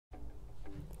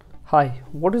Hi,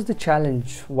 what is the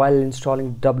challenge while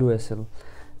installing WSL?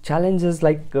 Challenge is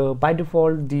like by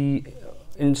default the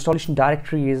installation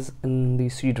directory is in the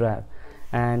C drive,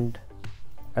 and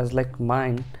as like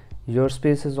mine, your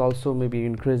space is also maybe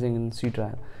increasing in C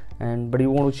drive, but you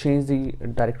want to change the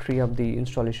directory of the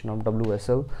installation of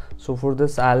WSL. So for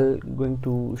this I'll going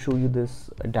to show you this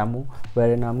demo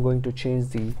wherein I'm going to change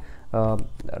the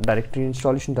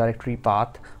installation directory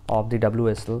path of the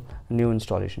WSL new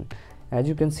installation. As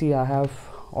you can see, I have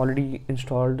already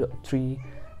installed 3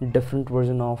 different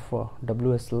versions of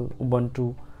WSL: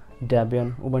 Ubuntu,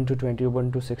 Debian, Ubuntu 20,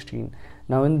 Ubuntu 16.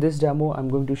 Now in this demo I'm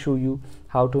going to show you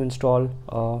how to install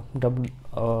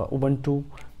Ubuntu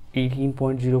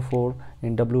 18.04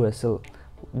 in WSL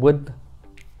with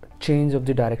change of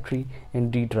the directory in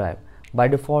D drive. By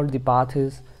default the path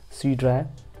is C drive,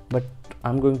 but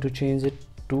I'm going to change it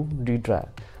to D drive.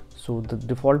 So the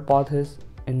default path is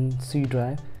in C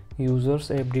drive, users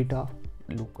app data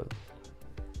local.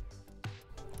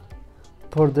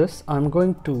 For this I'm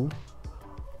going to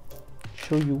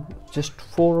show you just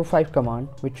 4 or 5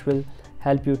 commands which will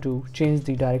help you to change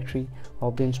the directory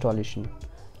of the installation.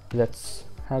 Let's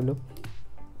have a look.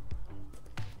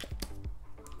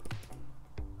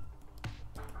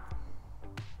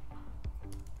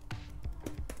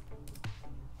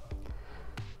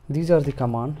 These are the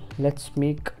commands. Let's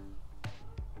make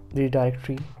the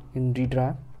directory in D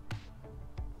drive.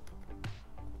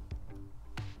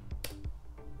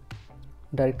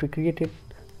 Directory created.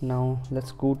 Now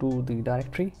let's go to the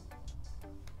directory.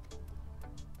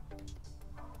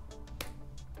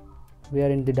 We are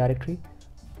in the directory.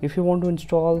 If you want to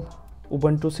install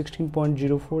Ubuntu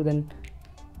 16.04, then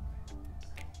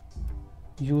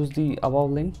use the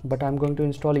above link, but I'm going to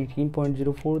install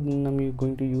 18.04, then I'm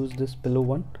going to use this below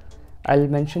one. I'll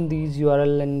mention these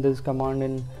URL and this command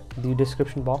in the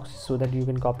description box so that you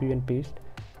can copy and paste.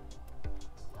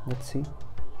 Let's see.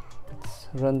 Let's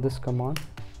run this command.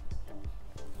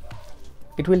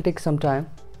 It will take some time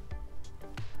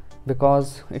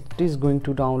because it is going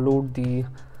to download the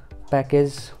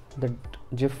package, the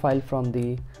zip file from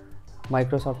the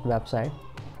Microsoft website,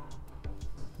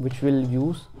 which we'll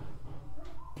use.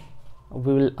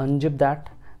 We will unzip that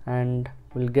and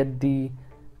we'll get the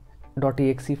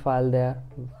 .exe file there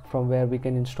from where we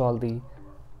can install the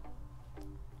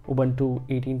Ubuntu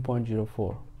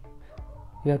 18.04.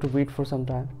 You have to wait for some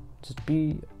time. Just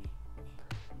be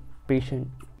patient.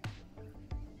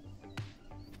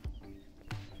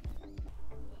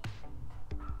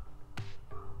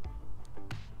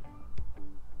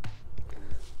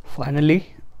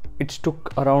 Finally, it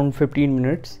took around 15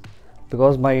 minutes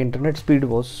because my internet speed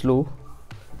was slow.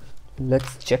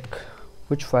 Let's check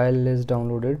which file is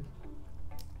downloaded.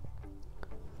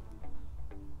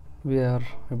 We are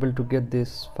able to get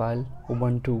this file,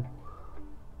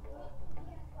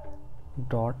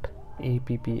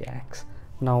 Ubuntu.appx.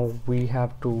 Now we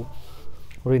have to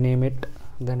rename it,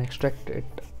 then extract it,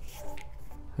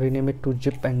 rename it to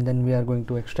zip, and then we are going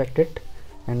to extract it,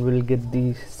 and we'll get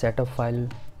the setup file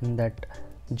in that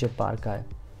zip archive.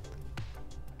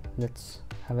 Let's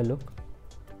have a look.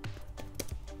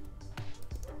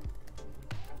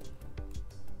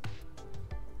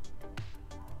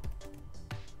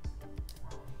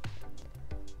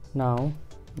 Now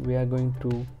we are going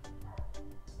to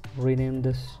rename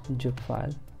this zip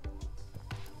file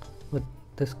with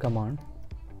this command.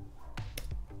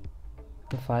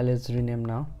 The file is renamed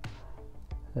now.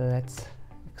 Let's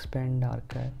expand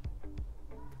archive.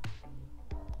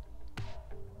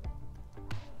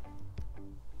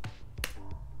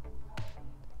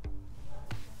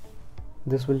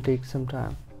 This will take some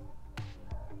time.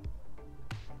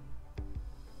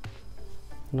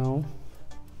 Now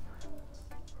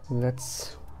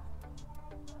let's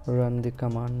run the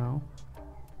command now.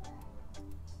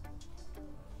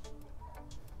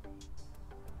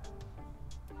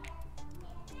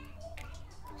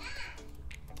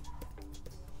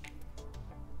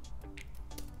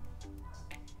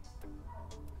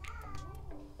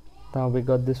 Now we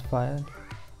got this file,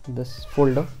 this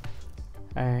folder,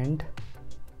 and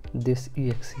this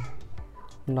exe.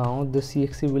 Now this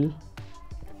exe will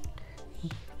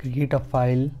create a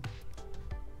file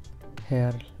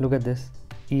here. Look at this,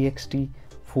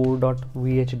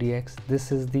 ext4.vhdx.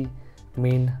 This is the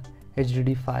main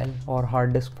HDD file or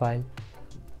hard disk file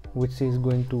which is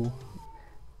going to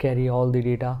carry all the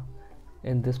data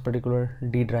in this particular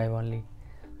D drive only.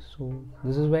 So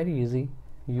this is very easy.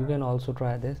 You can also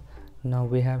try this. Now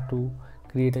we have to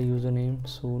create a username,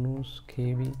 Sonus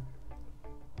KB,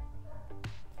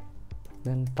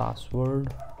 then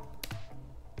password,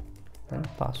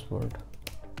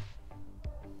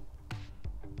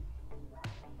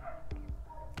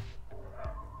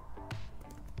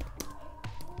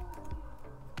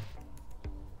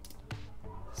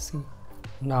 See,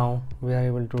 now we are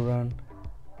able to run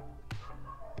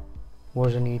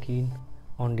version 18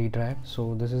 on D drive.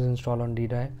 So this is installed on D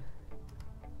drive.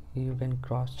 You can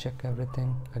cross check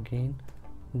everything again.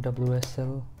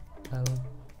 WSL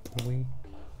LV.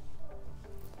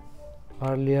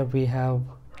 Earlier we have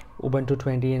Ubuntu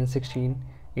 20 and 16.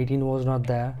 18 was not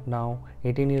there. Now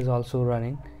 18 is also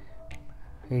running.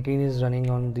 18 is running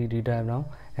on the D drive now,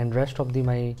 and rest of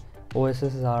my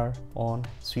OSs are on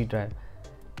C drive.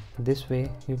 This way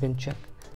you can check